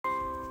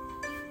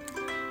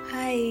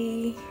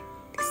Hi,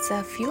 these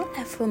are few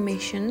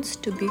affirmations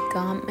to be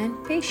calm and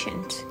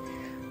patient.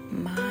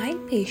 My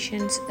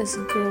patience is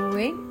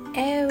growing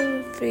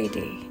every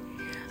day.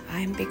 I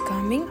am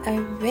becoming a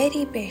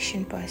very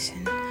patient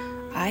person.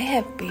 I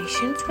have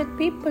patience with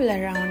people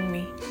around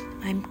me.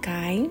 I am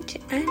kind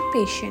and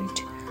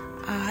patient.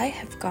 I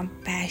have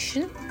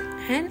compassion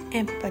and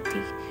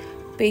empathy.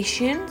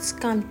 Patience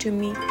comes to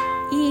me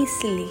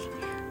easily.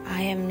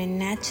 I am a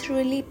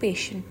naturally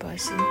patient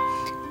person.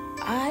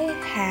 I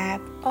have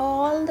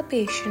all the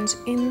patience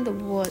in the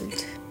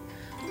world.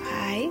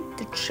 I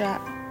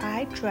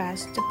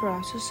trust the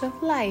process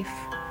of life.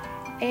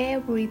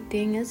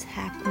 Everything is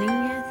happening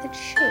as it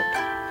should.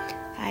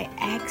 I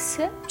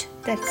accept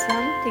that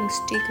some things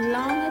take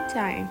longer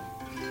time.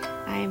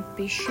 I am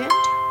patient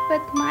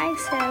with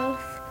myself.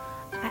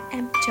 I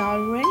am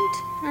tolerant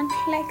and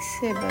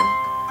flexible.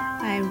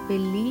 I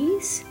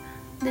release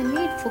the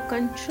need for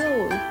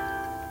control.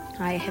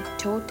 I have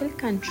total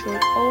control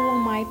over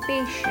my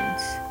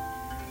patience.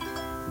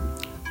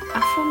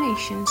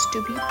 Affirmations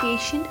to be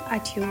patient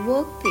at your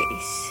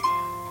workplace.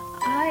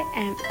 I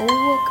am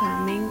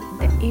overcoming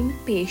the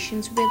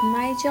impatience with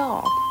my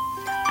job.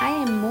 I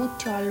am more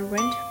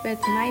tolerant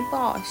with my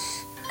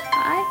boss.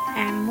 I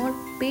am more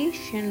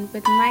patient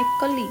with my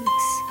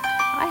colleagues.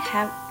 I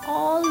have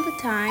all the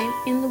time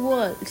in the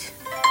world.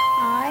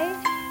 I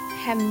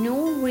have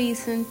no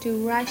reason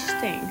to rush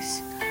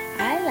things.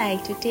 I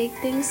like to take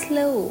things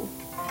slow.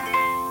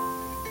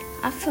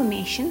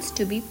 Affirmations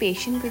to be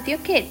patient with your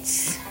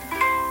kids.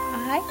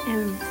 I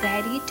am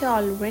very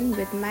tolerant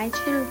with my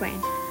children.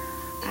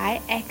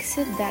 I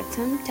accept that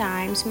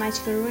sometimes my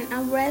children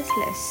are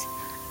restless.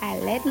 I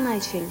let my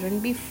children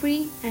be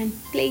free and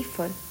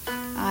playful.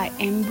 I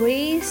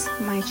embrace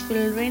my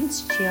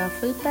children's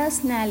cheerful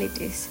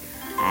personalities.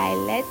 I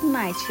let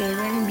my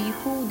children be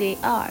who they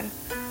are.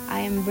 I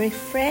am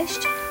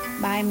refreshed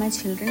by my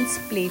children's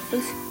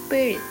playful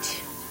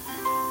spirit.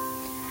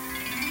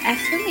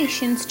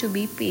 Affirmations to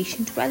be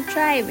patient while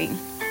driving.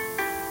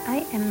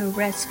 I am a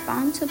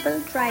responsible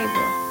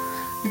driver.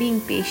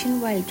 Being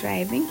patient while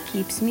driving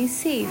keeps me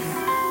safe.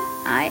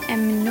 I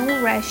am in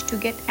no rush to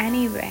get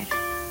anywhere.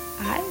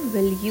 I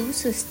will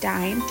use this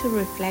time to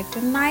reflect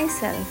on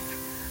myself.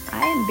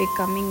 I am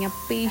becoming a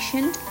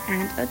patient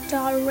and a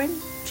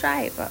tolerant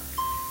driver.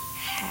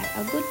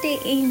 Have a good day,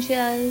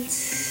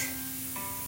 angels.